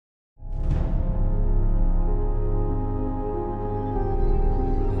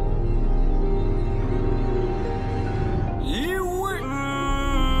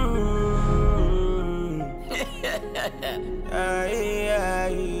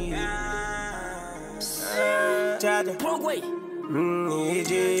Cheddar.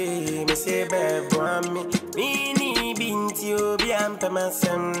 Me say bad me. Mini binti obiam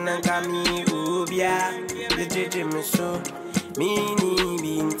pemasem nankami ubia. The me so. Mini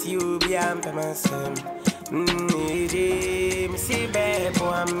binti obiam pemasem. Me say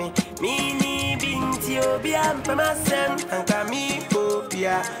bad me. Mini binti obiam pemasem nankami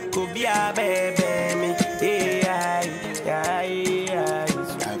ubia. Ubia bebe me.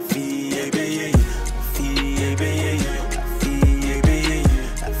 I feel baby.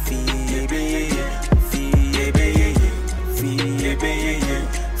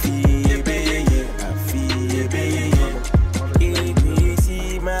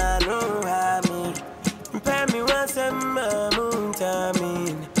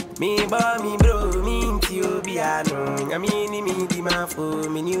 Me bro, me to be a no. I mean, me di ma fo,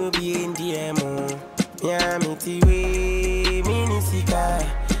 me new be in DMO. Yeah, me tiwe, me ni sika.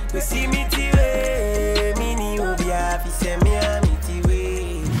 We see me tiwe, me ni ubia. Fi se me a me tiwe,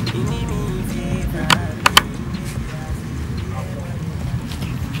 me ni me fieka.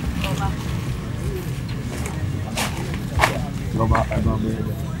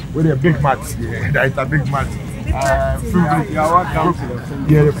 With a big match, yeah, that is a big match. The film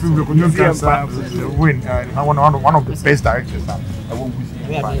Kwadwo Nkansah win. One of the best directors.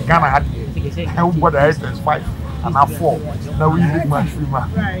 Ghana had what directors 5 and now 4. Now we big match film.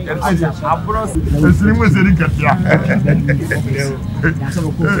 Slim was in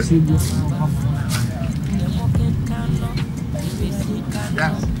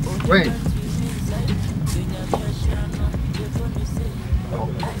yes. Wait.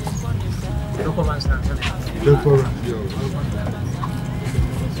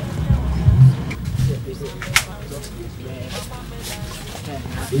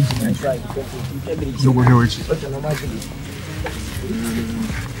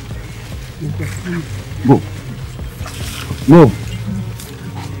 Go.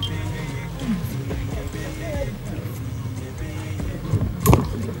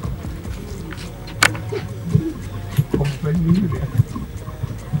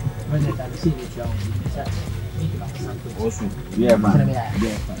 Yeah, man.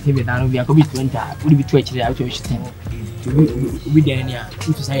 Maybe now we are going to enter. Would be 20 out of 10. We there near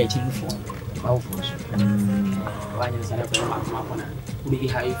to say a change for our force. Why is that? We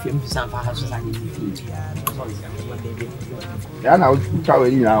have film to some house. Yeah, now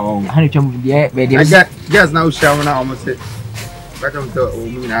traveling now. Honeycomb, yeah, but I just now showing out almost it. Welcome to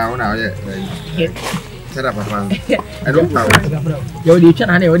me now. Yeah. Set up at once. I don't know. You can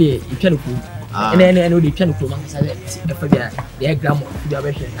honey, you can cool. And then I know the channel for months. I forget the grammar of the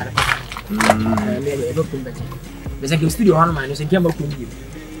version. Never come back. There's a studio on mine, so I came up with you.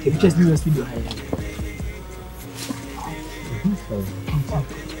 Can you just do a studio?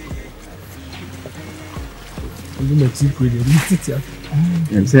 You know, secret,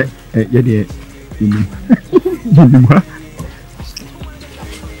 you say, yeah, dear.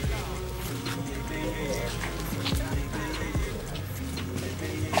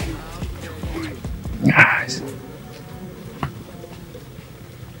 Nice.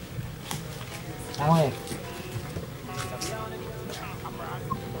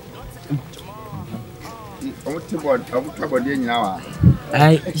 I'm about the now. I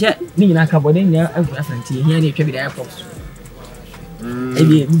mean, I can't bother you. I'm referring to here. You can be the airports.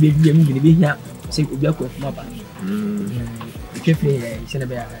 Maybe be here. Say, we'll be up with my band. You can play a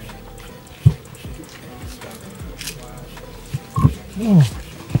cinema.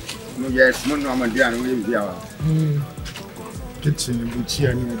 Yes, no, I'm a dear. Kitchen, which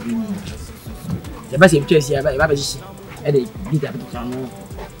here near the best in Chelsea. I have a dish. And they did that to some.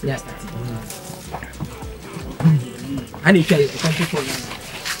 Yes. I need to tell you, thank you for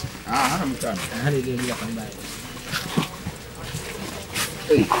I'm done. I had a little come by.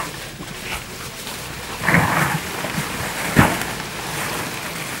 Hey.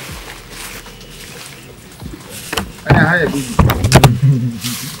 I had a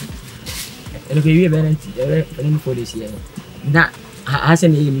and okay, we have for this year. That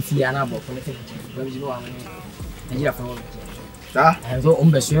hasn't even seen an album for the thing. But you know, I'm here for and so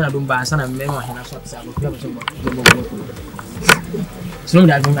I don't buy some and memoir and I shot some. So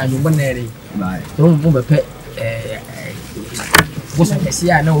that I don't want to don't move a pet. What's I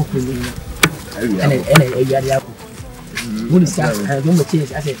see? I know and you are the apple. Would start? I don't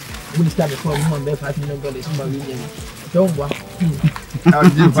change. I said, would start before you want $5 million. Don't walk. I'll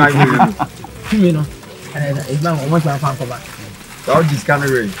give 5 million. You know, and it's not much I found for that. I'll just kind of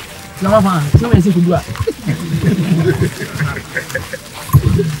ring. No, I'm fine. So many things to do.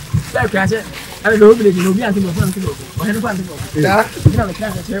 That's it. I don't know, you know, we are to go. I don't want to go. Yeah, you know, the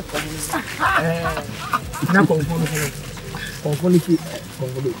class is here. Now,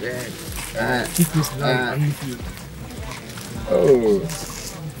 oh.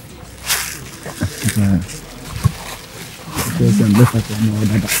 Some breakfast and all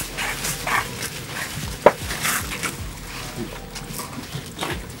that.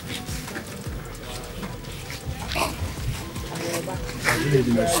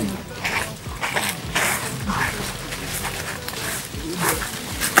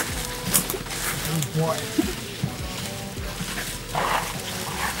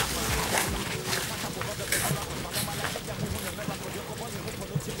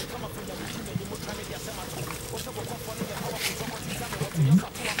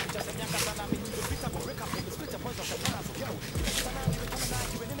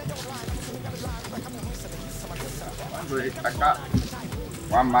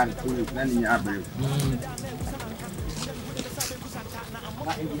 One man, 2 weeks, then you have it.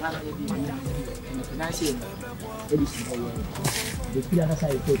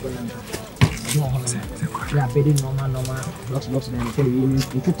 Yeah, bedding normal, blocks, then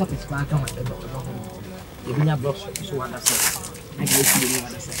you could talk as far as you can have blocks, so understand. I can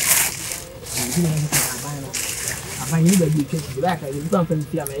I find you catch the back, you come from the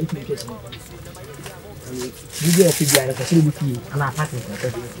fear, my catch. You get a figure of facility and our pattern.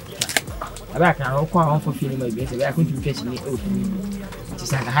 I back now, quite for feeling my base, I couldn't catch me open. It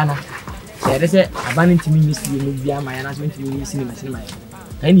is like a Hannah. So I said, abandoned to me, Miss Lee, my announcement to me, cinema.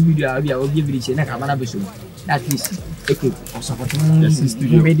 Any video I will give it a Nakabana. That is a good or supporting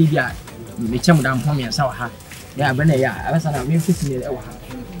the media. The chum down for me and saw her. Yeah, but yeah, I was on a real 15 years old.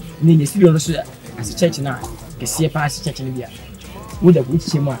 In the studio as a church now, the sea pass church in India. Would have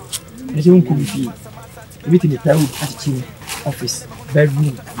reached him one. There's no could everything is private at the office,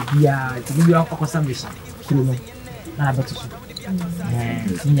 bedroom, yeah, to give you a submission. Through no, but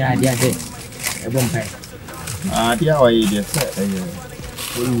yeah, they are there. A vampire. Dear, why, dear,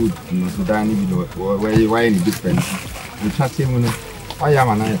 Hollywood, Sudan, why any different? We chat him, I am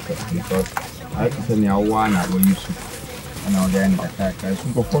an answer because I can tell you one I will use and now then attack. I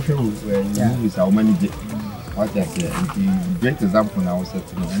think of professional movies are many. What I say, great example now said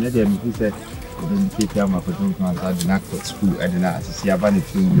to me, and then he said, dedicate my Kwadwo Nkansah did not go to school. I did not see a vanity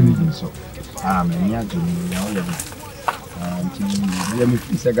film religion. So, many are doing now. Let me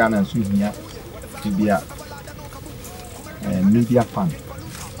see a gun and shoot here to be a media fan.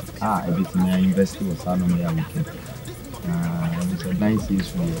 A bit in my investor was on my weekend. It's a nice years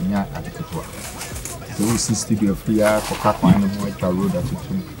for me at the Kwadwo. So, we see studio free for Kwadwo and White Road at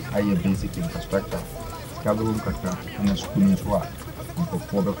higher basic infrastructure. Kwadwo Nkansah and a school in Twa.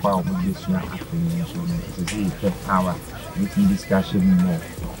 For the power of this year, it's a hour with discussion more.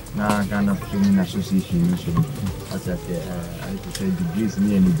 Now, Ghana Film Association, as I say, degrees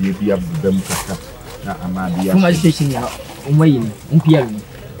near the DB of them. Now, I'm at the conversation on Umpian.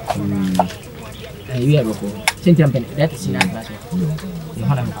 You have a call. That is in advance.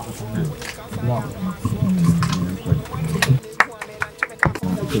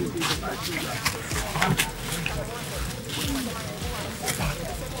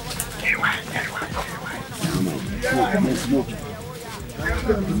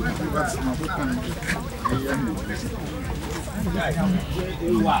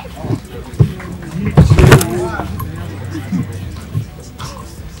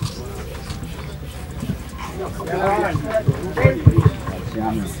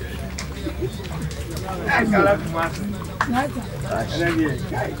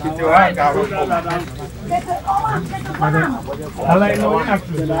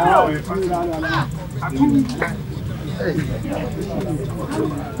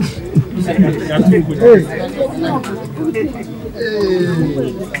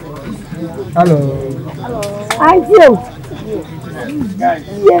 Hello. I do.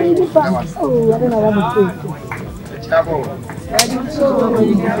 Oh, I don't know what to do.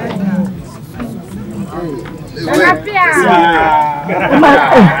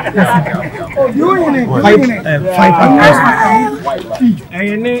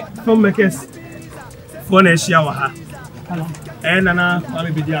 Filmmakers for next year. And Nana,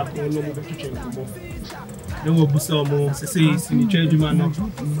 I'll be there for no more kitchen. No more Busomo, says in the change man.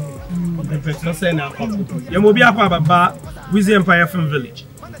 The person say now, you will be up about Weezy Empire Film Village.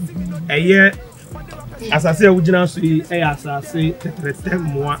 A year, as I say, we just see, as I say, the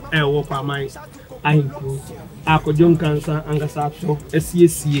more and walk our minds. I include Kwadwo Nkansah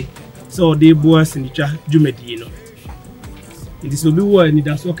SCSA. So they boys in the chat, Jumedino. It is a big word in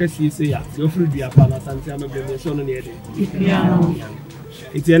the Socket CSA. You're free to be a partner, and I'm a son near it.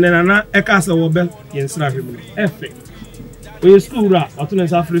 It's an ana Ekasa Wobel, Yensra, Efe. We school rat, or to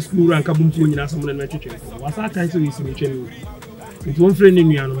after school and Kabum Punya, someone in my church. What's that time to use in the it won't friend in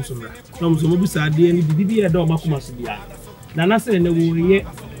Miano Somra. Some Mobisa, the end, the Dor Makumasia. Nana said, no, we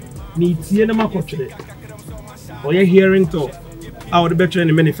need Siena Makotre. Or you're hearing talk out the better in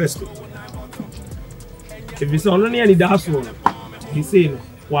the manifesto. If it's only any dash one, he said,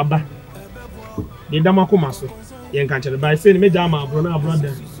 Waba. The Damakumaso, young country by saying, Madama,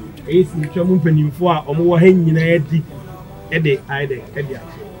 brother, ace in Chamumpany for or more hanging in Eddie, Eddie,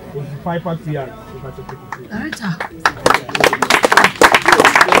 5 party.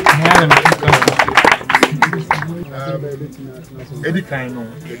 Eddie Kaino,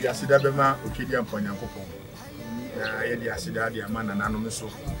 the Yasida Bema, Ukidia Ponyakopo. Eddie Asida, the man and anonymous.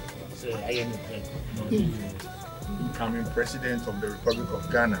 Incoming president of the Republic of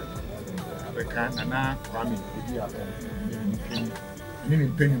Ghana. Bekan Nana Kwame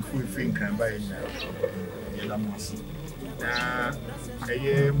meaning penny full thing can buy in Yelamosi.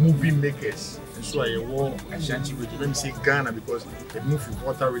 Movie makers, and so I war Ashanti with them say Ghana because they move with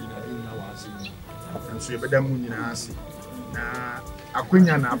water in and so you better moon in Asi.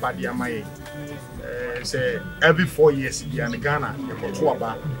 Aquina na Badia May say every 4 years in Ghana, you go to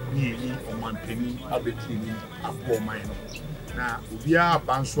about nearly on 1 penny, I'll be cleaning a poor mine. Now, we are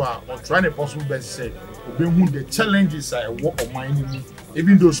Banswa or trying a possible best say, obey who the challenges I walk on my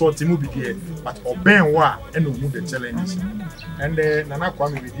even though sort of movie here, but obey and who the challenges. And then Nana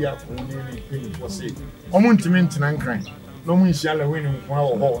Kwame with the only was say, Omuntimint and crying. No one shall win in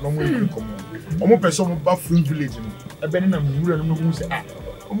Wow, no one come on. Almost person of Buffalo village. A Benham, you know, say,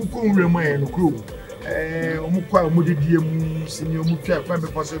 Omukum remain crew. Omukwa Mudi, senior Muka,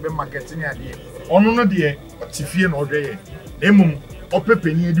 possible marketing idea. On no dear, but Tifian or day. Emum, upper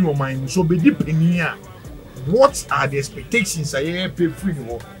penny do mine, so be deep in here. What are the expectations I pay free?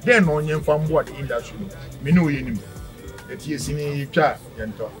 Then on your farm what the industry. Me know you that he is in a car,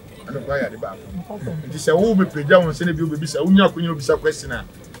 Yanto, and acquire the back. It is a woman pay down and send a baby, so you be a questioner.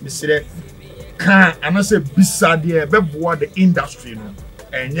 Mr. Can and I say, beside the bebo the industry,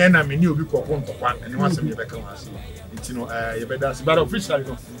 and then I mean, you'll be called one and once a year. It's you better, but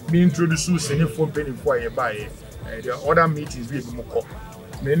officially, me introduce any phone penny for you buy. The other meetings we have more.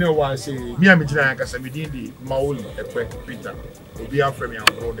 Many of us say, me and Mijana Casamidi, the Maoli, Peter, will be our friend and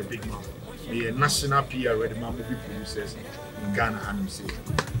the big mouth. Be a national PR where the man movie producers in Ghana and himself.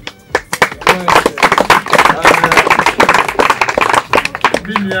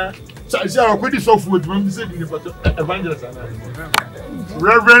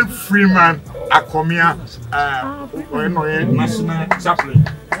 Reverend Freeman Akomia, national chaplain.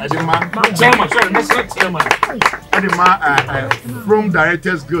 Chairman, sorry, national chairman. From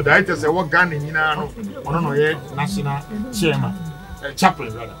Directors Guild, directors what Ghana in national chairman,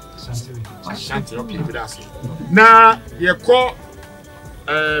 chaplain rather. Ashanti, okay, with us. Now, you call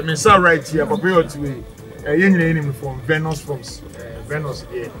Mr. Right here, Papa to a young enemy from Venus,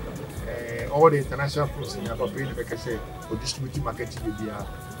 here. All the international fruits in Papa, like I say, for distributing marketing with the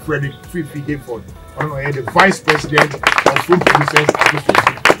Frederick Fifi Hayford, the vice president of food producers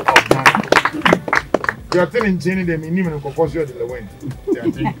of Ghana. They are telling Jenny them in even compulsory the win. They are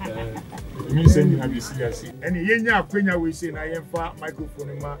telling me saying you have your CRC. And Yenya Quenya we say na yemfa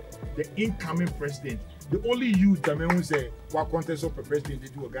microphone the incoming president. The only youth I mean who say what contest of president they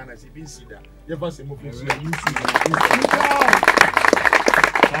do Ghana is been see that. You ever say movie so you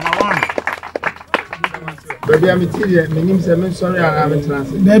Baby, I'm here. My name is I'm sorry, I'm in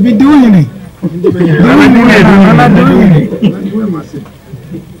transit. They be doing it. I'm doing it.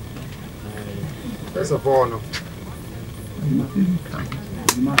 First of all, no.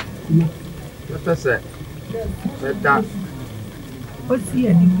 Let us say that. What's the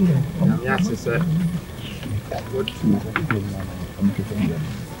idea? Yes, sir. What you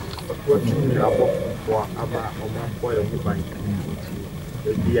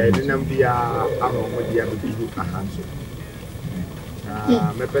the idea of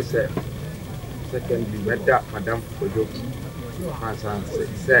the secondly, whether Madame Kwadwo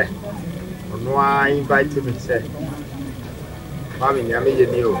say, no, I invite him and say, Mammy, I made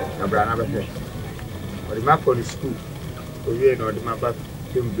a new Abraham. Or the map on the school, or you know the map of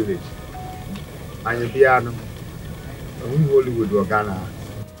Kim Village. And the piano, and Hollywood or Ghana.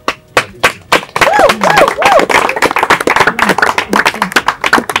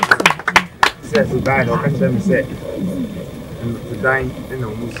 To die, or can them say, to die in a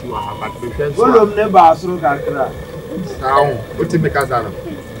Musua, but because one never so that sound, what to make us out of.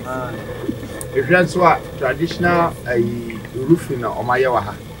 If that's what traditional roofing or my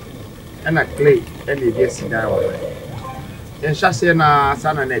yawa and a clay and a yes down. En chasser na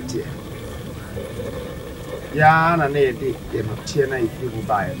sana netie. Ya na ne de e no tie na ifi bu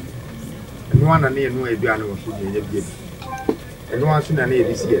bae. Enu ana ne enu aduane wo so de ye. Enu aso na ne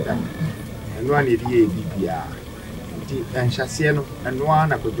e si eda. Enu ana e di e bibia. Ti en chasser no enu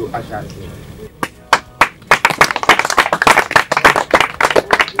ana kojo achase.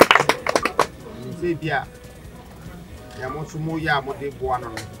 Ni bia ya mo sumo ya mo de bo ano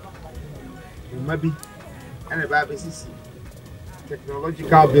no. Mabi ana ba be sisi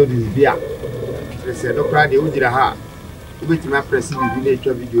technological buildings bia. They said, "Don't cry, they will do ha. You bet my press in the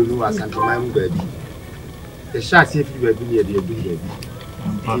nature video no as and my baby. The shot if you were being here, they'll be here.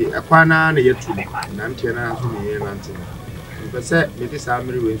 A corner and a yet to Nantana to me, Nantin. But said, Mrs.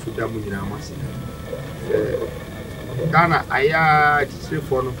 Sammy went to Damu in Amasi. Ghana, I straight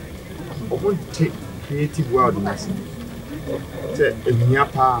for no. I won't take creative wildness. Say, a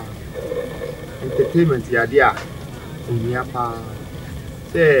Miapa entertainment, the idea. Miapa.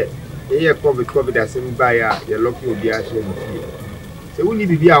 Say, here COVID as in by your local beer. So we need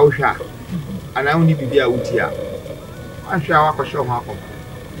to be a Osha, and I only be a Utia. I shall walk a show.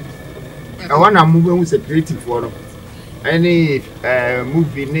 I want to move with a creative forum. Any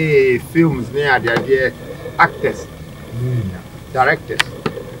movie, films, near the idea, actors, directors,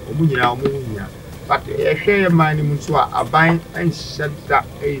 but a share money, Musua, a bind and shut that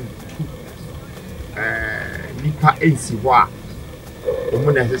in Nipa and Siwa.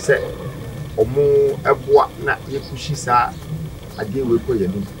 Omuna sese omo eboa na ye pushi sa ade we ko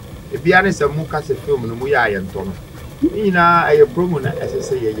yenu e bia ne se mu ka se film no mu ya ye nto no ni na e promo na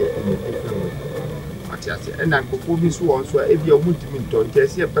sese ye ni film atiase e na nkofo bi so won so e bia omu timi nto nte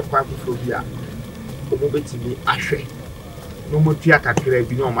se e pe kwa fofo bi a omu betimi ahwe no mo tua kakra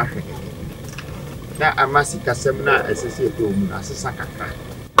bi no o ma hwe na amasi kasem na sese e pe omu na sesa kakra.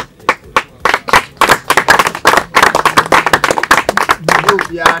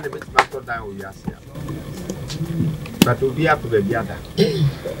 Yeah, the best master down with us. But to be up to the other,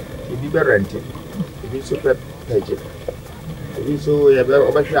 if you be rented, if you super page it, if you so a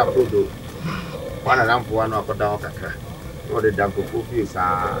better upload one around for 1 hour down, or the dump of fees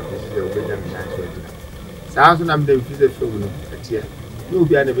are this is the original. Sounds and I'm the visit film. You'll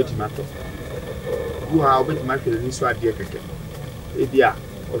be a bit matter. You are a bit much in this one, dear. If you are,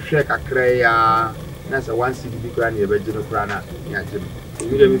 or shake a cray, that's a 1 city big granny, original crana.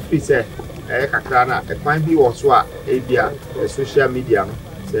 You will be free, say, a crana, a fine view or swat, a social media,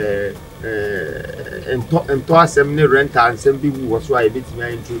 and toss some new renter and some people was why a bit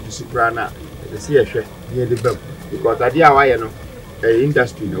me introduce crana, the sea near the bell, because I dear I know a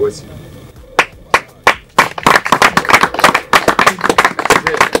industry in Wezzy.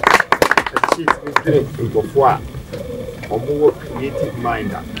 Before, or more creative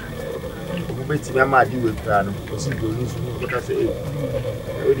mind. Wait, my mad with Prano, because you don't lose what I say.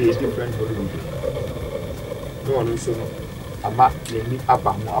 It is different for you. No one so a map named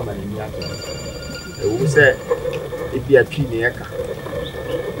Abba Muhammad in Yaki. Who said it be a Piniaka.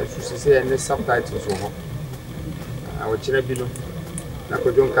 As you say, and the subtitles over. Our Cheddar,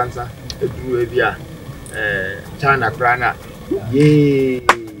 Kwadwo Nkansah Lil, China Krana. Yay!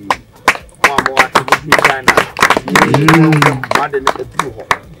 China.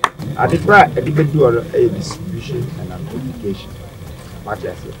 I declare a debate a distribution and amplification. What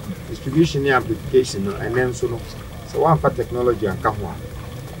I say, distribution and amplification, and then so one for technology and Kahua.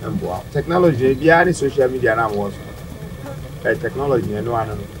 And technology, the social media now was technology and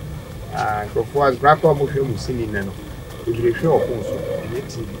one. And for grapple motion singing, and if you show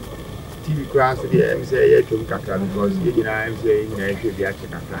TV class, the MCA to Kaka because you know I'm saying I should be at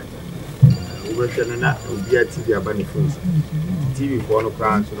Kaka. We should not be at TV about TV for no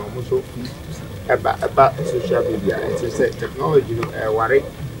plans and almost about social media. It's a technology, worry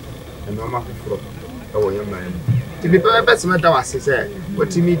and normal for our young man. To be best matter, as I said,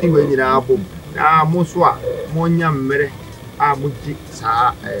 what you meet when you album. Most what Monya Mere, Muji,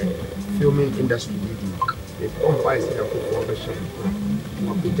 filming industry. It's all by a profession.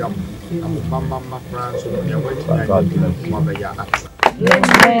 Jump, Mama France, and your wedding. God bless you.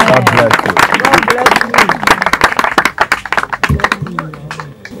 God bless you.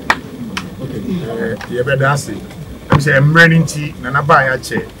 Yeah, but that's it. I'm saying I'm running tea, Nana buy a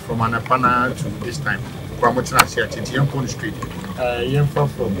chair from Anapana to this time. Kwamotana Sea at Yampon Street. Young from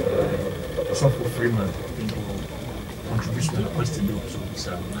Suffolk Freeman contribution requested to this.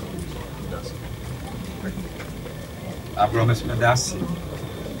 I promise me that's it.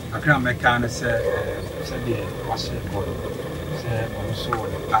 I can't make kind of say what's it called? Say also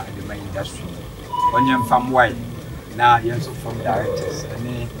the main industry. When you're from white, now you're from directors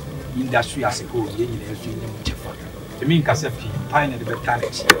and industry as a whole, you need to to me Nkansah pine the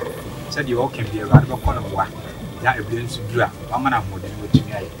betanity. Said you all can be a radical corner of one. That a blend to do a woman of more than what you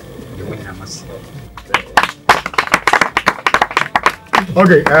get. The winner must.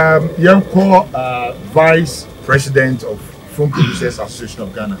 Okay, young Vice President of Film Producers Association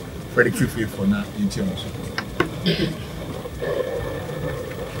of Ghana, Frederick Fifi for now in terms.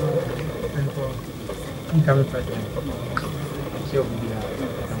 Incoming president.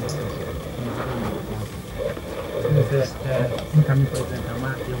 Incoming president,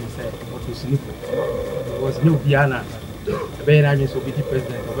 what was it was no Diana, the very nice obedient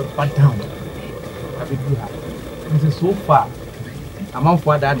president of a bad town. So far, among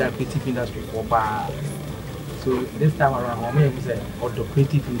for that creative industry for so this time around, I'm going to say, or the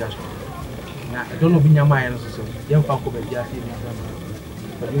creative industry. Now, I don't know if you're my so young people be here,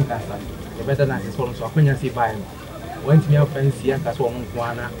 but you can the better than this one, so I couldn't say by when me fancy and Castle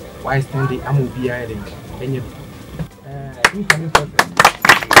Moana, why stand the Amu behind and you incoming president.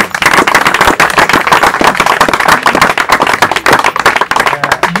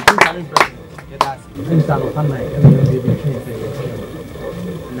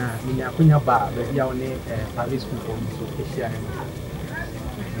 Kunya ba be ya one private school for so Asia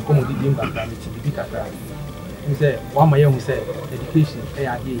and come di dimba ka mi ti bi kaka say one my young say education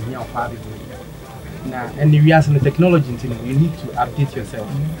ya dey here of private na and we as in the technology you need to update yourself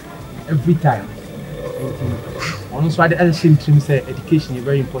every time on so the other thing say education is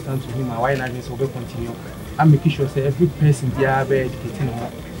very important to him and why not so we continue and making sure say every person there be educating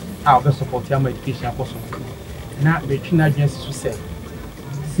how be support your education course na be twina agency so say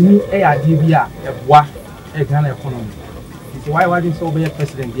see a idea a Ghana economy. Why didn't so be a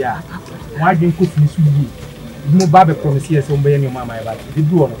president there? Why didn't cook this week? No Baba promises some be your mamma about the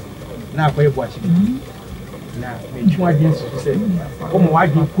do now for your watching. Now, make sure against to say, oh, why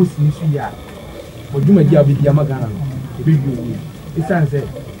didn't cook this year? But you may be Yamagana. It's answered.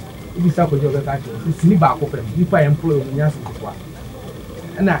 It is up with your country. It's Niba open. If I employ Yas.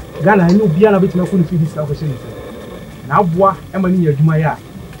 And now, Ghana, I know Biana bit my food this opportunity. Now, boy, I'm in your Jumaya.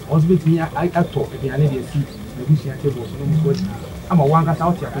 Was with me, I talk if you need a seat, maybe she had tables. I'm a one got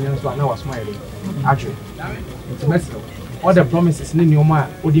out here, and so I was smiling. Actually, it's a mess. All the promises in your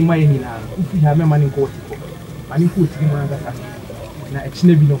mind, or the money now, if you have money in court, money put in one that now it's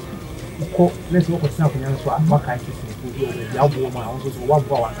never enough. Let's walk with something else. What kind of thing? The album, also, what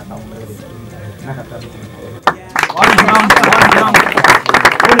boy,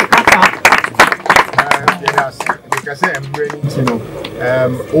 Because I'm bringing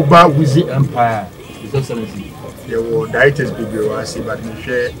over Weezy Empire, His Excellency. There were directors big see, but we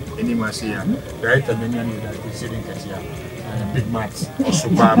share any Marcia. Director Benjamin that is sitting here. Big Max,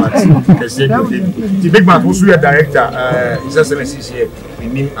 super Max. The Big Max was a director, His Excellency is here. We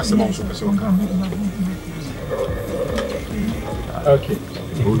name as a month super soccer. Okay.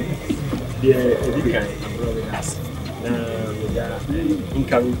 The guy, I'm really asking. The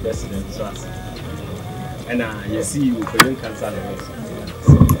incoming president, so and you see you Kwadwo Nkansah Lil.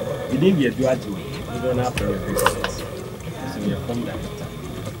 Within the duality, we don't have prohibited. So we are from director.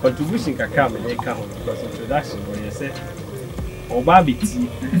 Contribution can come and they come because introduction when you say Obabiti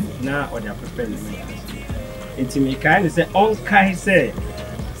now or their prepared into me kind of say on Kai say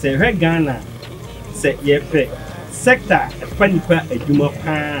her Ghana say ye sector a funny part a Juma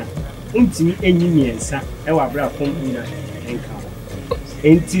pan unti any miensa ewa bra from ina enka.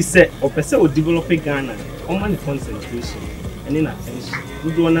 Enti say opese o develop Ghana on concentration and in attention.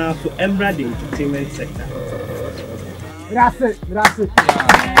 We do now to embrace the entertainment sector. Gracias.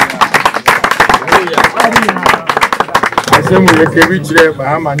 I say we can reach there, but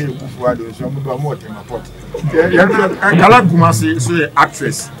how many Kwadwo so we more than a pot. Kala Kumasi so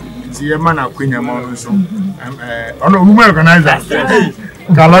actress. See a man a queen among so. On a woman organizer.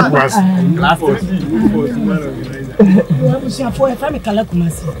 Kala Well, for a family Kala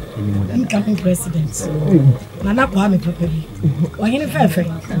Kumasi, incoming president. Nana Kwame Pepe. Or any fair.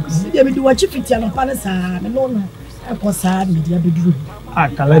 They will do what you fit on Palasa, and no, a posa media bedroom. Ah,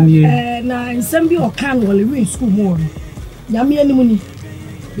 Kalani. Now, in Sambi or can while we school more. Yami and money.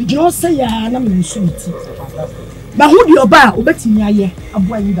 We do not say I'm in sweet. But who do you buy? Obeti me a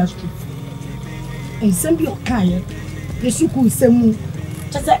boy industry. In Sambi or can, the Suku Semu.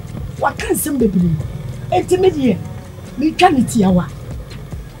 Just say, what can Sambi be? Intermediate. Me can it yawa.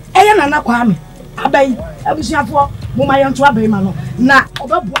 Aya Nana Kwame. Abay, I wish you have for Mumayan to Abay Mano. Na,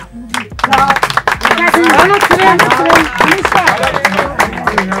 over what?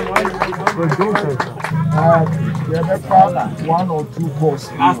 One or two courses.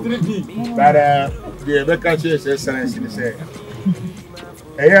 But the Rebecca says, Excellency, say,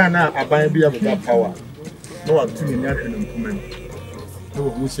 Ayana, I buy a bit of that power. No one to me after improvement. No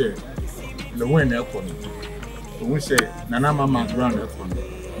one who say the win airport. Who say Nana Mama ground airport.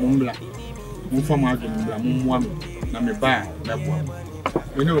 Mumbla. Mumfam Mumbla, Mumwam, Nameba,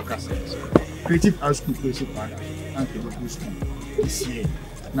 Labwa. You know, Cassette. Creative House School, Creative Partner, and the school. This year,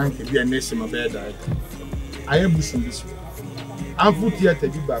 Nanke be a nation of bed. I am bushing this way. I'm put here to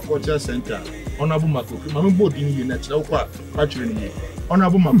give back culture center. Honorable Makoku, Mamma Bodin in natural patronage.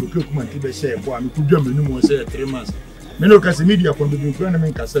 Honorable Makoku, my Tibe say, boy, I could jump in more say 3 months. Menokas media from the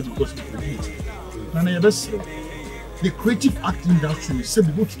Ukrainian cassette because of the heat. None of us. The creative acting industry said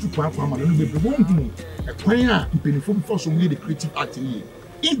we go to Papa and we won't a choir in for some the creative acting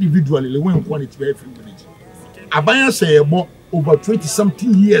individually when quality very film village. Abaya say about over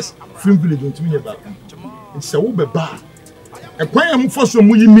 20-something years film village don't mean about it's a Uber bar. A choir for some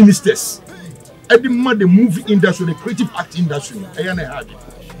ministers. I demand the movie industry, the creative acting industry. I am a habit.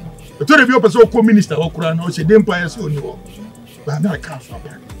 But to the person who minister or Quran or say the empire so no. But I'm not a council.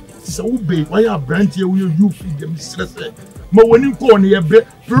 It's a Uber. Why are branch here? Will you feed them? Stress. But when you call here,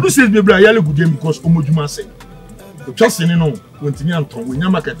 producers be really good game because Omojuma say. Just you know, when Tinian Tom, when you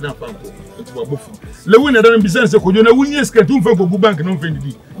market now, it's about both. Le win another business. You know, when you get to go bank and don't find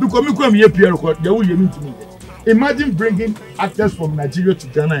it. Because you come here, Pierre, they will meet me. Imagine bringing actors from Nigeria to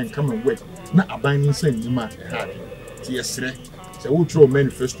Ghana and come and work. Na abandon say you man TSR say we throw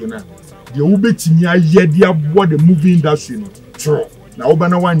manifesto na the ubetimi aye dia board the movie industry no throw na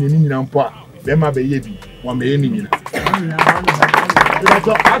obana wan ni nyina mpo a be ma be ye bi wa me ni nyina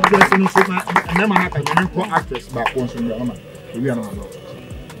so actors no so na ma na ka ni ko actors ba ko so no ma we are no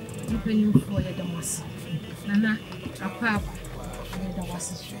you pay for your demas nana apapa your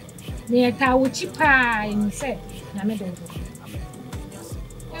demas ne ka wo chipa in say na me do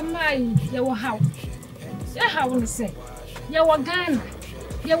my, you were how? Yeah, how will say? You were Ghana.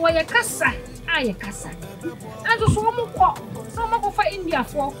 You were a casa, I a casa. And just one more, some more for India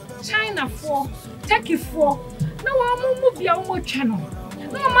for, China for, Turkey for. No one move your own channel.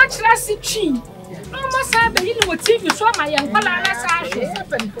 No much less chin. No more sabe you know TV so my young pala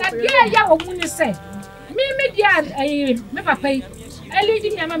that yeah, ya woman say. Me dear, me papa, I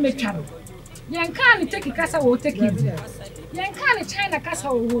leading your mamma channel. Young can't take a casa or take it. Yan kan China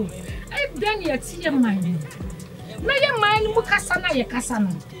kasa wo ai dan ya tie man na ye man mu kasa na ye kasa no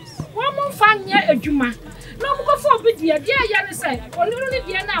wo mo fa nya adwuma na mo ko fo bi dia ya ne say onuru ne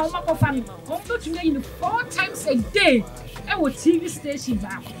dia na wo ko fa no wo to tumi yin 4 times a day e wo TV station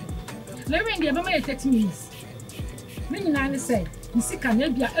ba le wen dia be ma 30 minutes me nyina ne say nisika na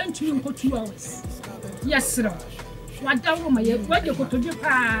bia antumi nko 2 hours yes ro wa dawo ma ye wa de ko to bi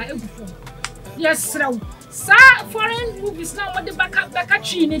pa egufo yes ro sa foreign movies now what the back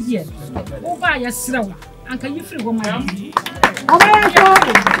tree in here. Over your slow. And can you free woman?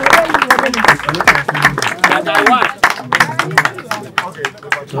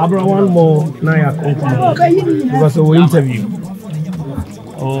 Abra one more now because we interview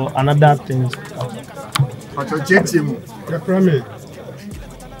or another thing. But your JTM, the Premier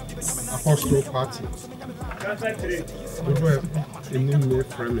Apostle Party. We were in the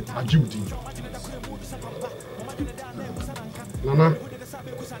Premier Ajudi. Nana,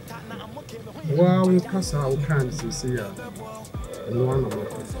 wow, Nkansah Lil say ya, and one of my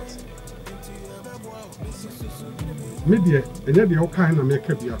prophets. Maybe the old kind of make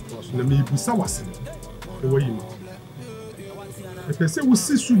a be across, and maybe Sawasin, the way you know. If I say we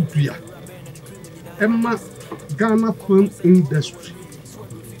see Subia, Emma Ghana film industry.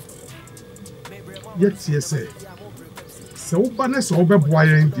 Yet, yes, so Banes over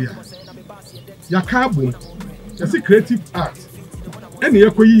Boya India. Yakabum, that's a creative art. Any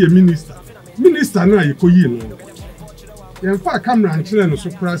Yakoyi minister na Yakoyi no. In fact, camera and children so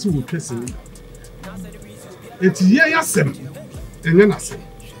price will kissing. It's yasem, and then I say,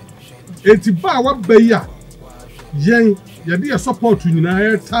 it's ba what beya. Yen, ya support in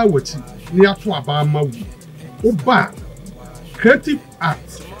a towachi near to Abama. Oba, creative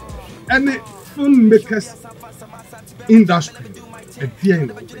art, any filmmakers industry, a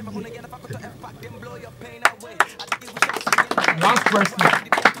piano. Last question.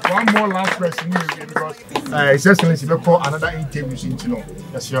 One more last question because His Excellency will call another interview into no.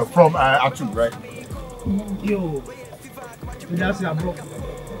 Yes, you're from Atu, right? Yo, that's your bro.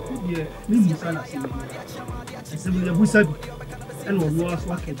 Yeah, me sana sini. Sebi ya busa and we was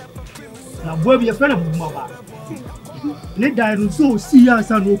working. Na boy be friend of Mama. Ne dai no so see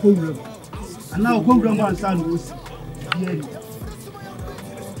answer no program. And now program answer no see. Yeah.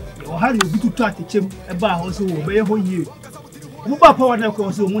 O ha no bitu to atechem e ba ho so wo be ho yie. Mo ba power na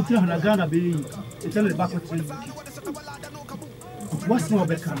ko so mo tira na Ghana be yi. E tell the back to what's more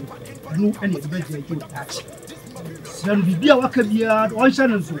back and no any better to touch. Then be a waka be a one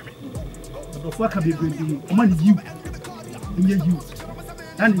channel so. The fuck be going to money you in your youth.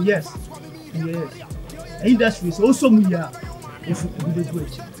 And yes, industry is also me if you do this way.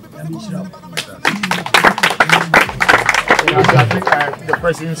 I mean, sure. I think the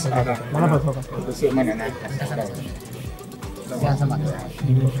questions are the same man and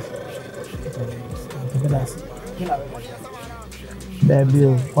Baby,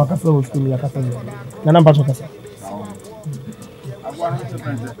 what a flow school, like a family. Nana Bachokasa.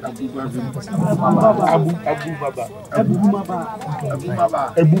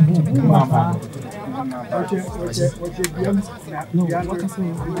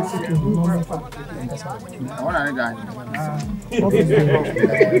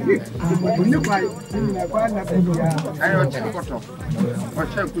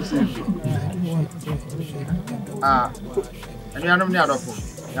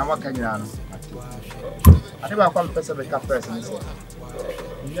 I never call the person a person.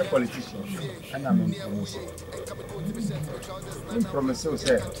 I'm a politician and I'm in promotion. In promotion,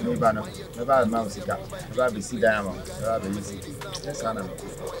 say, never Mousica, never be see diamond, never be easy. Yes, I know.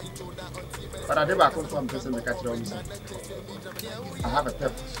 But I never come from person to catch on. I have a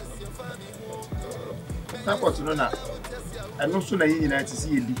purpose. Purpose to know that. And no sooner you United to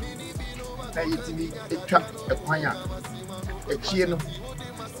see you. Now you to me a trap, a choir, a chino.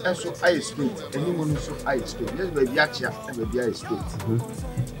 And so I straight, and you want so I straight. Yes, baby, and baby, I straight.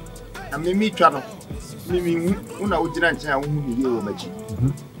 And me travel. Me, when I would dance, I won't be here with you.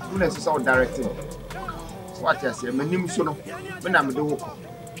 When I saw directing. What I say, my name is Sono, when I'm the walker.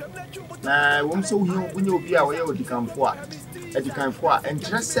 Now, I won't so you when you'll be away with the camp for, at the camp for, and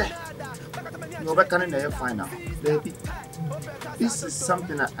just say, no, back on the final. Baby, this is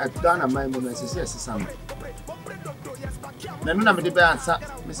something I've done at my moment. Yes, something. Now, I'm the best answer,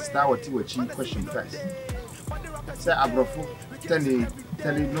 Mrs. Tower to a cheap question first. Say, Abrofo,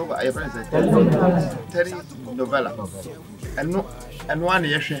 telenovela, I have telenovela. And one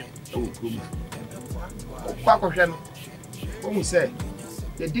year, Quack, who say,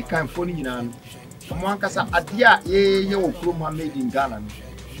 the dick I'm phoning in an Moncasa, a dear, ye, Kruma made in Ghana.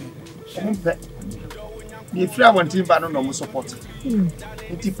 The flower one team, but no more support.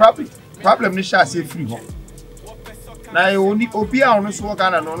 It's problem, Nisha say free home. Now, only Opia on us work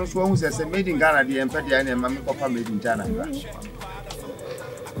and on us who says made in Ghana, the Empire and Mammy Papa made in China.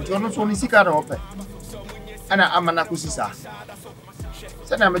 Jonas only sick out of open. And I'm an accusisa.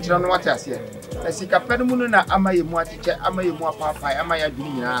 Said I'm a general what I say. I see a pedamuna, am I a more teacher, am I a more papa, am I a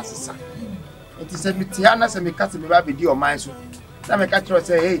junior answer? It is a Mitiana and me cut me baby dear mine. So some catcher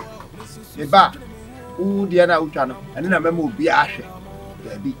say, hey, the bar, who the other Uchano, and then I remember be ashy.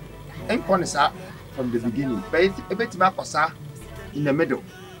 Baby, ain't connoisseur. From the beginning, but a bit makosa in the middle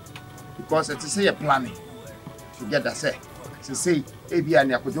because it's say a planning together. Say, to say, maybe I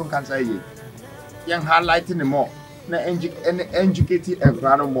Kwadwo Nkansah Lil, young highlighting the more, educated and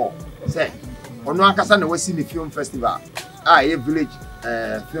ground more. Say, Kwadwo Nkansah Lil was in the film festival, a village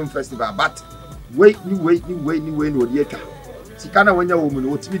film festival, but wait, no dear. See, kind of when your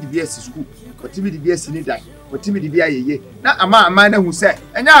woman, what to be the BS school, what to be the BS in it, what to be the BIA. Now, a man who said,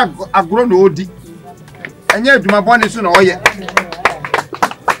 and now I've grown old. And yet, my bonnet soon, oh, yeah.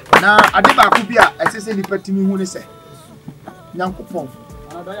 Now, I did back up here, I say, the petty me who say, young coupon.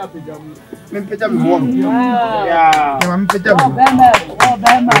 Men pet up one. Yeah, I'm pet up.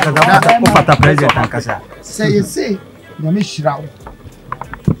 President Nkansah. Say, Yamishra.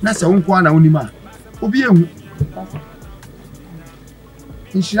 That's a one unima. Obium.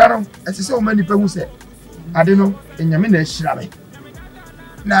 In Shiraron, as so many people say, I don't know, in Yamina Shrabe.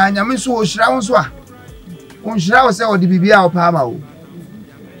 Now, Yamiso Shrawan. On Shrawa say, or the Bibia or Pama. O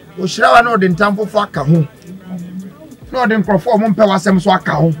Shrawa no den tampo for Kahu. No den perform Pewasem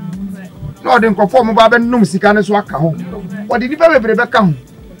Swakahu. No den perform Baben Numsican Swakahu. What did you ever become?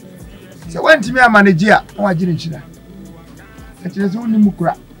 So when to me a manager, oh, I didn't share. It is only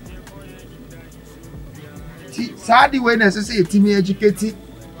Mukra. Sadly, when necessary, Timmy educated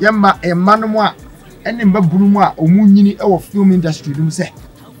Yamma and Manua and in Babunua or Munini or film industry, do say.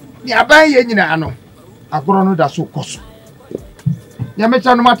 Yeah, by Yenano. I don't know so cost.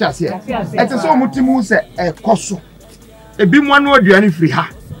 Yamacha no matters here. It is so much say a cost. A beam one word you any free ha.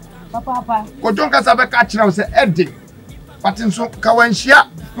 Papa. Kwadwo Nkansah catch now say ending. But in so Kawanshia,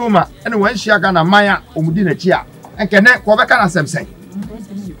 Roma, and when she gana Maya or Mudina Chia, and can Quebec and Samsung.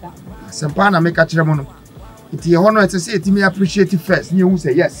 Sampana make a cheremono. It's your honor to say to me appreciate it first. You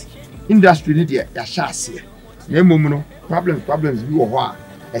say yes. Industry need ya shasi. No mono problems you are.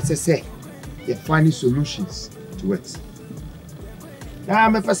 As I say. You're finding solutions to it. Now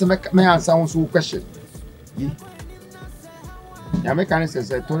me person me answer one so question. Ya me kan say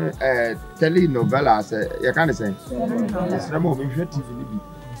telenovela say you can say. Yes, na mo me hwe TV ni bi.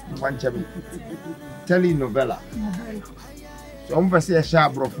 Wan chebe. Telenovela. So on va say sha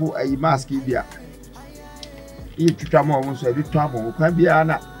brofo ayi mask bia. E twitwa ma won so e bi to abon kwa bia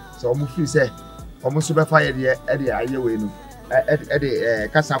na so mo free say o mo so be fa ye de aye we no. E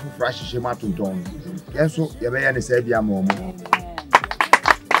kasa fu fresh she ma tonton. Yenso ye be ye ne say bia ma o mo.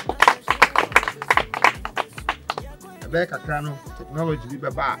 Kakra no technology bi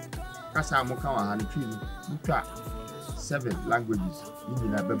beba kasa mo kan wa han twi ni twa 7 languages ni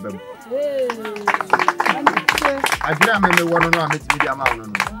na bebem adira me wono no ameti bi ama wono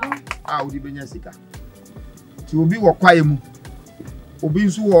no udi benya sika ti obi wo kwaye mu obi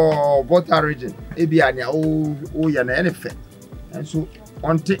nso wo Volta region ebi ania o ya na ene fe enso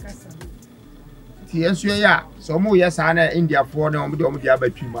onte ti enso ya so mo ya sa na India fo na omo de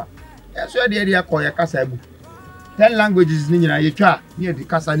abatwi ma enso de akoye kasa bu 10 languages ni nyina ye twa ni de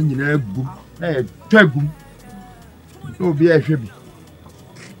kasa ni nyina agu na ye twagum no bi ehwe bi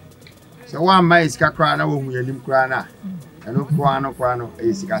so one mai sika kra na wo hu yanim kra na eno kwa no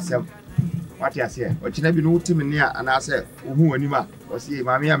e sika sem what you say o china bi no utimi ni ana say wo hu anim a o se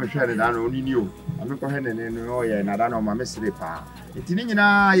maami ya mehwe ne da no oni ni o ame ko he ne no ye na da no ma mesire pa enti ni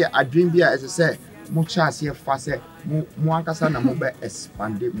nyina ye adwen bi a ese say mo chance ye fa say mo ankasa na mo be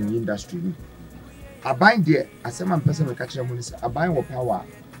expand mo industry ni aban de asema mpese me ka kire mo ni say aban wo power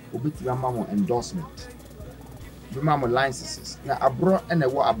obeti ba ma mo endorsement be ma mo licenses na abro na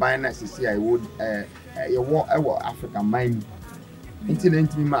wo aban na sisi ai wo ye wo Africa mine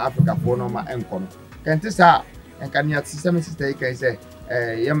enti ma Africa for no ma enko no kente sa enka ni atiseme sister e kai say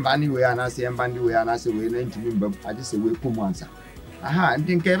yemba ni we ana say yemba ni we ana say we na ntimi mbam age say we komu ansa aha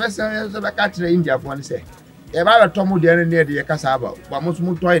ndi nke be say be ka kire India for ni say e ba to mo de ne de kasa ba ba mo so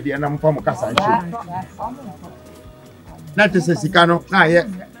mo to de na mo fa mo kasa nchi na te se sika no na ye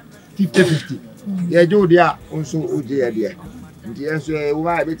 50-50 ye jo dia onso oje ye de ndi enso e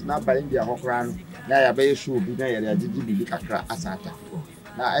wa beti na ba India hokra no na ya be show bi na ye agigi bi kakra asata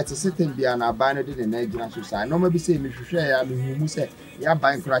na ete setting bia na ba no de na Nigeria so sai no ma bi say me hwehwe ya me hu say ya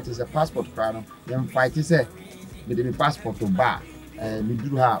ba nkra te say passport kra no ye fight say me de me passport to ba me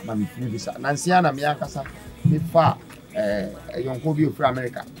duru ha ma me free visa na nsia na me akasa me fa yonko bi ofra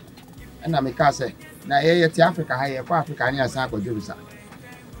America na me ka say na ye ti Africa ha ye kwa Africa ni asan akwadwo visa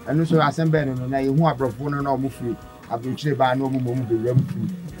anu so asembe no na ye hu abrofo no na o mu free abunchire ba na o mu be ram free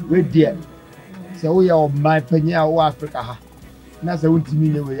we there say we are my penya o Africa ha na say untimi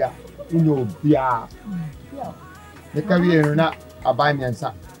ne we ya unyo bia ne ka wi no na aban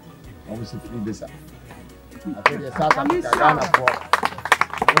nyansa o mu free visa after the South Africa Ghana for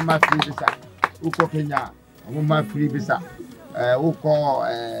o ma free visa uko Kenya o ma free visa uko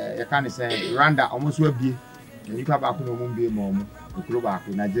you can say Rwanda almost we bi ni ka ba ko no mu bi mo mu ukuro ba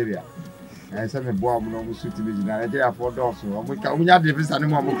ko Nigeria say me boa mu no mu suit bi Nigeria for doors o mu ka nya de visa ni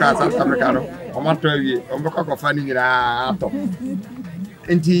mo mu ka South Africa no o ma to awie o mo ka fa ni nyira ato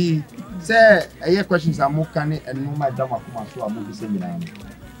enti say aye questions am ka ni en mo ma dama kuma so am bi se nyira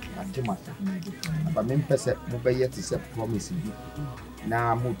atimasa aba me mpese mo be yet se promise bi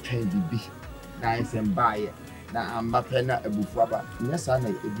na mo twen bi na ensem baaye na ambape na ebufu aba nyesa na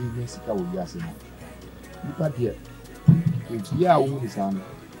ebi ni sika wo biase no nipa de enti ya wo ni sana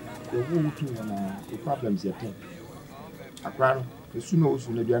wo wutu na the problems yet akra no esu no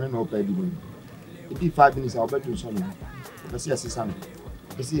osu na duane na o pa di bo ebi 5 minutes a obetu so no bese asesa no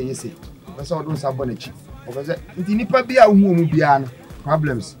bese yese bese odun sabo na chi bese enti nipa bia wo hu mu bia no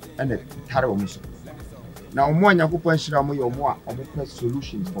problems and tare wo so na omo anyakopon hira mo ye omo a omo press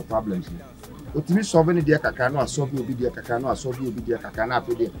solutions for problems otimi solve ne dia kakra no asolve obi dia kakra no asolve obi dia kakra na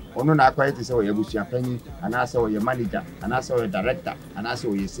apede ono na akwa yete se wo yabusia panyi ana se wo ye manager ana se wo director ana se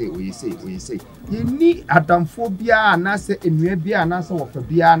wo yese ye ni adamfo bia ana se enua bia ana se wo fa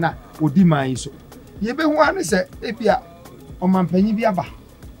bia na odi man so ye be hu ane se ebia omampanyi bia ba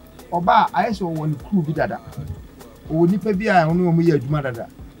oba ayeso wo ni crew bi dada o ni pa bia ono wo ye adwuma dada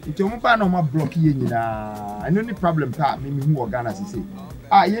nti omo pa na omo block ye nyina eno ni problem pa me hu Ghana sese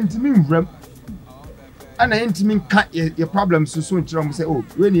ye ntimi nwram ana yentimi nka ye problems so nchira mo say oh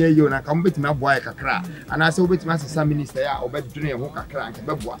we ne ye na ka mo betimi aboa ye kakra ana say obetimi asesa minister ya obedwene ye ho kakra anke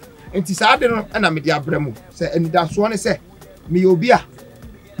beboa enti saa de no ana me de abramu say enida so ne say me obi a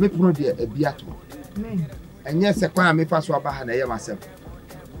me pono de ebia to enye se kwa me fa so aba ha na ye masem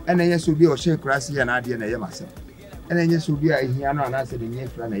ana enye so bi o she krasi ya na ade na ye masem ana enye so bi a ehia no ana say de nye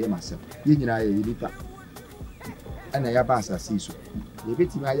fra na ye masem ye nyina ye lipa ana ya ba asase so ye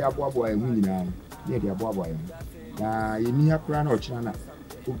betimi aya aboa ye hu nyina ye de aboa ye na yɛni akora na ɔkyena na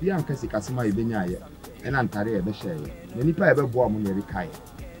obi anka sikasema yɛbɛnya ayɛ ɛna ntare yɛbɛhyɛ yɛ na nipa yɛbɛboa mo na yɛbɛkae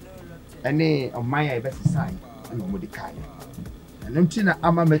ɛne ɔman a yɛbɛsesae ɛna ɔmo de kae ɛno nti na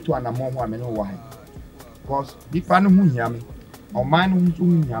ama mɛto anammɔ ho a me ne wɔ ha because nipa no ho hia me ɔman no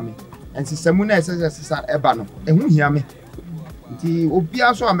ho hia me ɛnsesɛmu na ɛsɛ sesa ɛba no ɛho hia me nti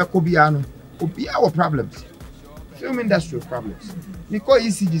obia so a mɛkɔ bia no obia wɔ problems film industry problems Niko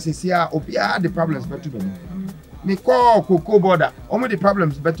ECG says here, obia the problems better than me. Niko Cocoa border, only the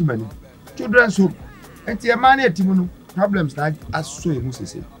problems better than me. Children's home, and the money Timono problems like as so you must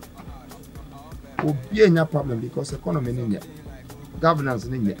say. Obia no problem because economy in India, governance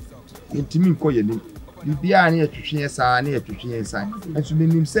in India. In Timin Koyen, you be near to Chiesa, near to Chiesa, and so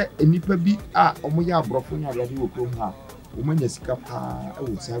many say, and Nipa be Omoya Brofon, I will come her. Woman is capa, I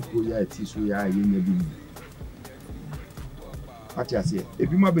would say, Koya, Tisuya, in what you say?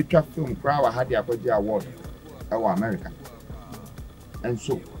 If you might be trapped film, crowd had the Apogee Award, our America. And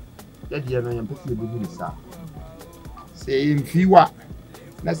so, that year, I am pretty good. Say, in Fiwa,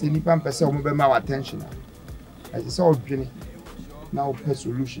 that's any pump person will be my attention. As it's all Jenny, now per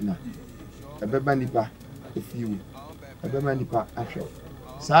solution. A baby nipa, if you, a baby nipa, actually.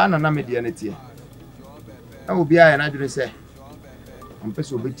 Sana Namedianity. I will be an address say, I'm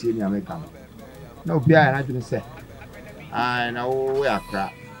person will be in America. No, be an address say. I know we are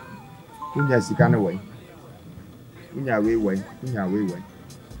crap. Unya sikana way. Unya way.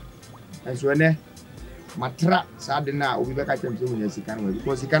 And so when matra sadina we be catch them so unya sikana way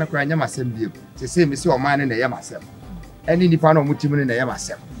because sikana cry nyama sembi. Se say me see o man na yama sem. Any nipa no mutimu na yama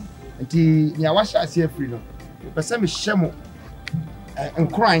sem. Nti nya washa ase free no. Pese me hyemo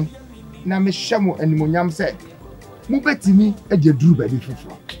and crying na me hyemo animonyam say mu betimi e de duru ba bi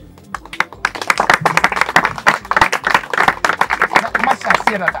fufu.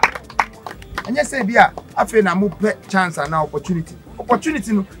 And yes, say, Bia, I feel a move chance and now opportunity.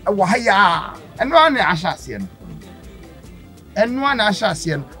 Opportunity no, a wahaya, and one Ashasian. And one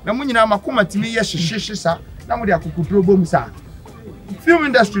Ashasian, Namunina Makuma to me, yes, she sa, Namudia Kuku boom sa. Film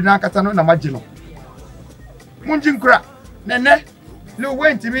industry na Catano Namagino. Munjin crack, Nene, no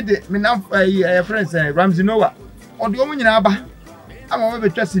way to meet me now, friends, Ramsey Noah, or the woman in Abba. I'm over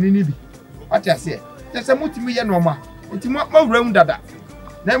trusting in Nibi. What I say, there's a multi-million normal. It's more round dada.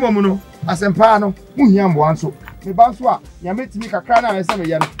 Nemono, Asempano, Muhiam Wanso. Me Banswa, Yamit me Kakana, and some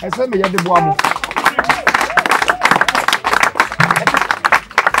yan, and some yan the Boamo.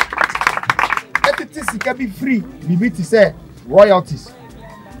 It can be free, be to say royalties.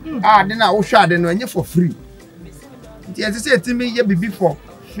 Then I will share them when you for free. It has said to me, ye be before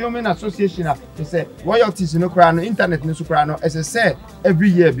filming association to say royalties in Ukraine, internet in Ukraine, as I say every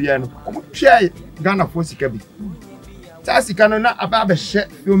year, Biano, share Ghana for Sikabi. Tasi cannot about share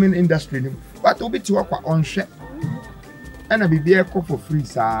filming industry, but to be to work on share. And I be a for free,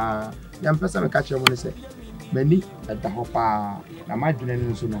 sir. Young person catch you when I say, many at the hopper. Now my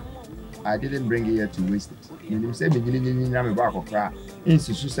generation, I didn't bring it here to waste it. You say, beginning in back of cry,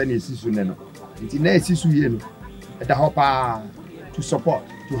 institution is Sisuneno. It's in a Sisu at the hopper to support,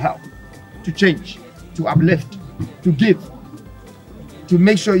 to help, to change, to uplift, to give, to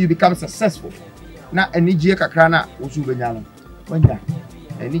make sure you become successful. Na enije kakra na osu benya no wanya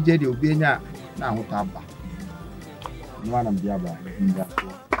enije de obenya na hotaba no anam dia ba nda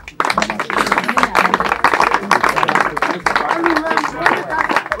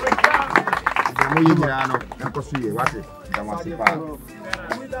mo yimira no enkoso ye wate damase pa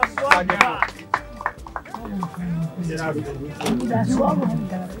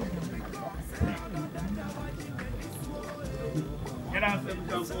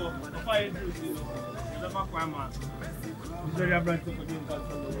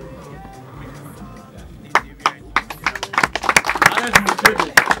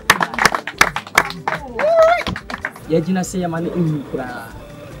Yajina say man in kura.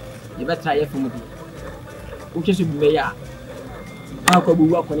 You better try for me. Uche should be ya. Ako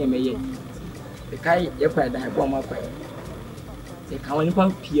bu wa kone meye. The kai ye kwa da hebo ma kwa. The kan ni pa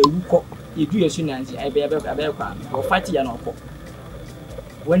pie wuko. Ye du yesu nanti ai be kwa. O fight ya na okọ.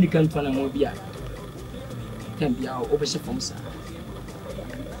 When you can turn a movie, can be our overship from sir.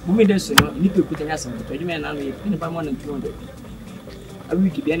 Women does not need to put in us and you may not be about 1 and 200. A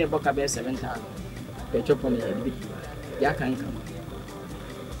week to be any book about 7 times. The chop on the ya can come.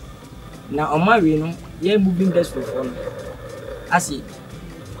 Now, on my way, you're moving this for fun. I see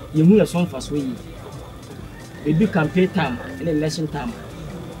you move a song for swing. We do campaign time and election time.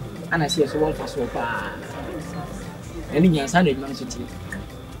 And I see us one for so far. And in your Sunday, man, city.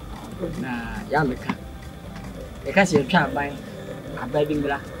 Na Yamaka. The Cassia can't buy a baby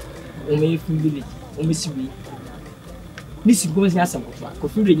black, or may feel village, or Miss Wee. This is going to have some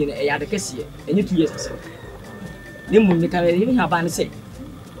confusion in a case, and you 2 years. Nimun, you can even have an say.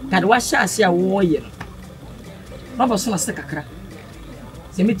 That was shall see a warrior. Papa son a second.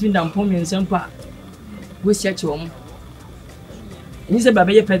 The meeting down Pommy and Sampa. We set you on. And he's a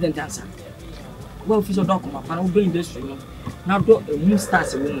baby president answer. Well, official document, and I'll do industry. Now, do a new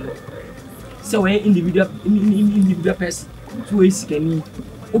stars a woman. So, individual person, 2 ways can mean,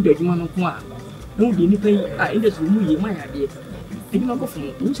 obey you one of one. No, the new industry, my idea. I do not go from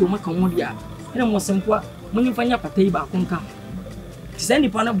into my commodia. And I was some poor when you find up a table, come. Send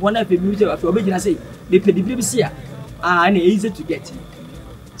upon a one of the music of your original say, they pay the BBC and easy to get.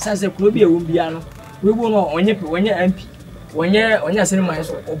 Says a Columbia will be we won't know when you're MP, when you're sending my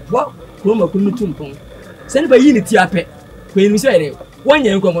soul, or what Roma couldn't tump. Send by unity up it. When we say 1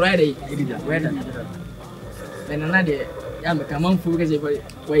 year ago, right? Then another young common fool is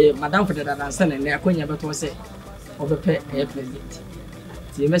where Madame for that answer and their queen about to say of the pet air president.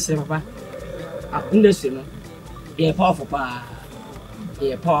 See, Mr. Papa, industry, a powerful power,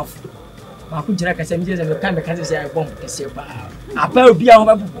 a powerful. I could drag a sentence and the kind of country I won't say about. I better be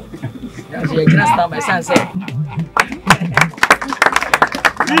our people. That's your grandson, my son said.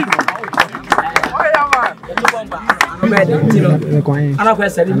 I'm not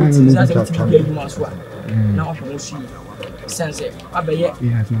quite celebrating as a must work. Now, I see sense. I bet yet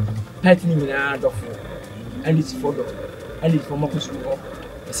petting me out of and it's for dog and it's for Mako school.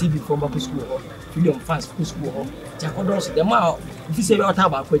 I see before Mako school, freedom fans school. Jacodos, the mouth, if you say about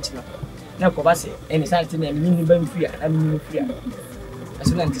how question. Now, Kobasi, any something and minimum free and free. As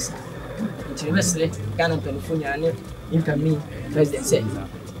soon as it's university, Ghana, California, and incoming president said,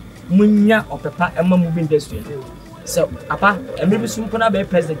 Munya or Papa and moving industry. So, Papa, and maybe soon can be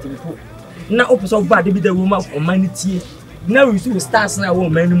president in Pool. Now, open so bad to be the woman of humanity. Now, we see stars now,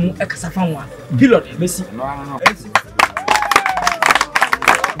 woman, a Casafan. Pilot, Bessie.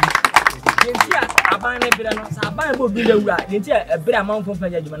 I buy a book, a better amount from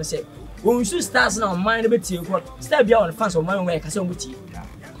Penjamin said. When we shoot stars now, mind a bit to what step beyond the fans of my way, Casson with you.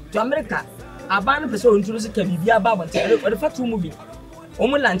 To America, a band of person introduced can be a barber or the fat movie.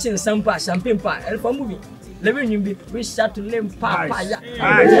 Omen luncheon, some part, champagne pie, and for movie. Living in we start to live papa.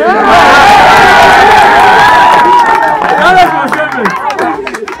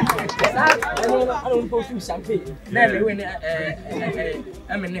 I don't go through champagne. Never when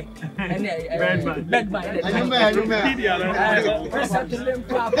I'm in bed by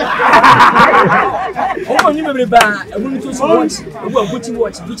oh, you remember, I want to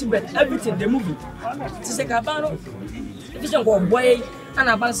watch, watch, bed, everything, the movie. It's a cabano. If you go away and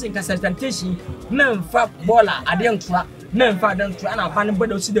advancing consultation, men fat baller, I didn't trap, men fat don't try and abandon but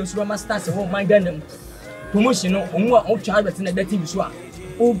those students who masters and won't mind them. Promotion or more child in a dirty swap.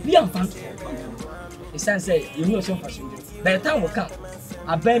 Oh, be unfound. The son said, you know some fashion. By the time will come,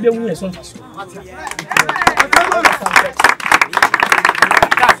 a baby will be some fashion.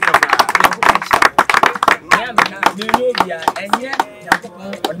 And yet,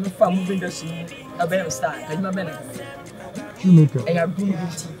 I'm from moving the scene, a better star. Can you remember? I have been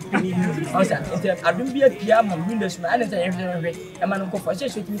I don't be a piano windows, man, and everything. A man of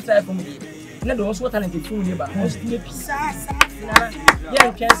conversation to try for me. Not also talented food, but most peace.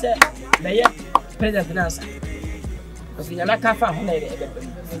 Young cancer, the president answer. Because we are not found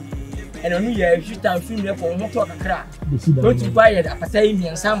and only a few times you for not talk a crack. Don't you buy it at Patami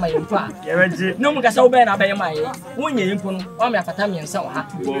and some my own part? No one can so bad about my 1 year in Pono, or my Patami and so on.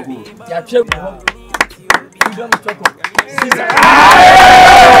 They are children.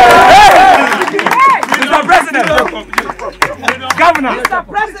 Mr. President, Governor, Mr.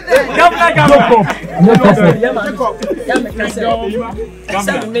 President, Governor,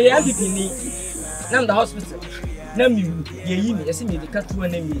 the hospital. Name you, ye, as in the country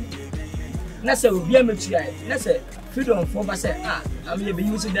name. Nasa will be a material. Nasa, freedom for us. Ah, I'm here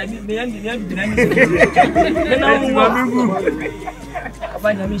using that. The end,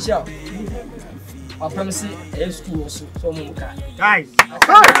 Michelle. I promise a school so guys.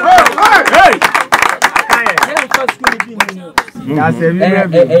 Hey!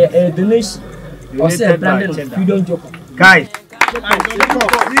 A donation. Or say Brandon, you don't joke. Guys.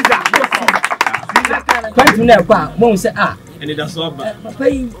 Quite to know, Mom said, ah, and it does not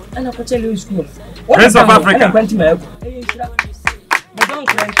pay and I'll tell you school. Prince of Africa.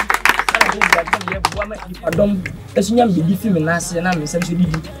 I don't, as you young, be film and last year, and I'm essentially.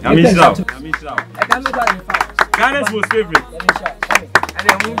 Ghana's most favorite. And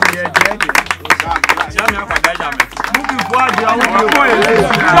then move here,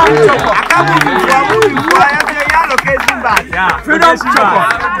 freedom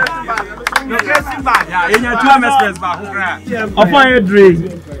express back. Upon a dream,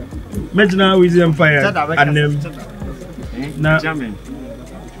 Major Weezy Empire and them. Now,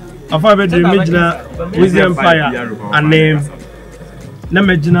 upon a dream, Major Weezy Empire and name. Na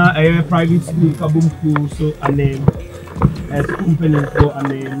Major a private school, Kaboom school, so a name. As company for a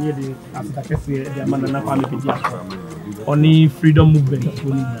name near the Africa, the Manana family. Only freedom movement.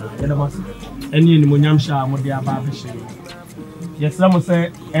 Any in Munyamsha, Modia Babish. Yes, some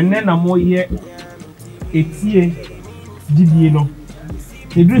say, and then a more year. It's here, did no?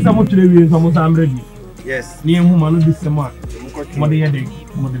 They do some to the wheels almost I'm ready. Yes, near whom I know this summer. Mother day,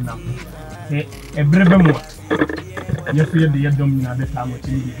 mother now. A brave more. You feel the young at the time of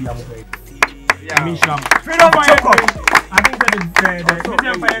the way. Yeah, me sham. I think that the Weezy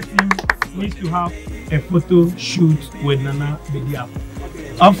Empire team needs to have a photo shoot with Nana Bedia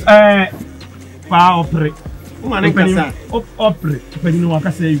of power opera. Opera, but you know what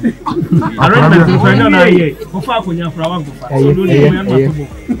I say. Arrangement is right now here. Go far when you're from the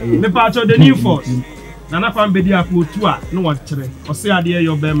part of the new force. Nana Fan Bedia Kutua, no one today. Or say, I dear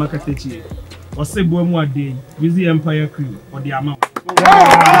your bear market. Or say, Bomo day, Weezy Empire crew, or the amount.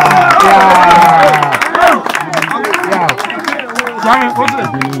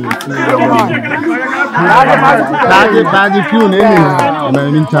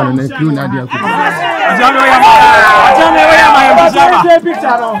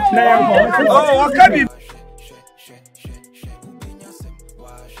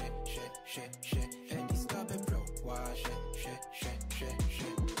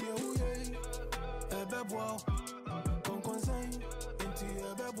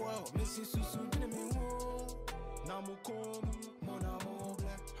 Namukono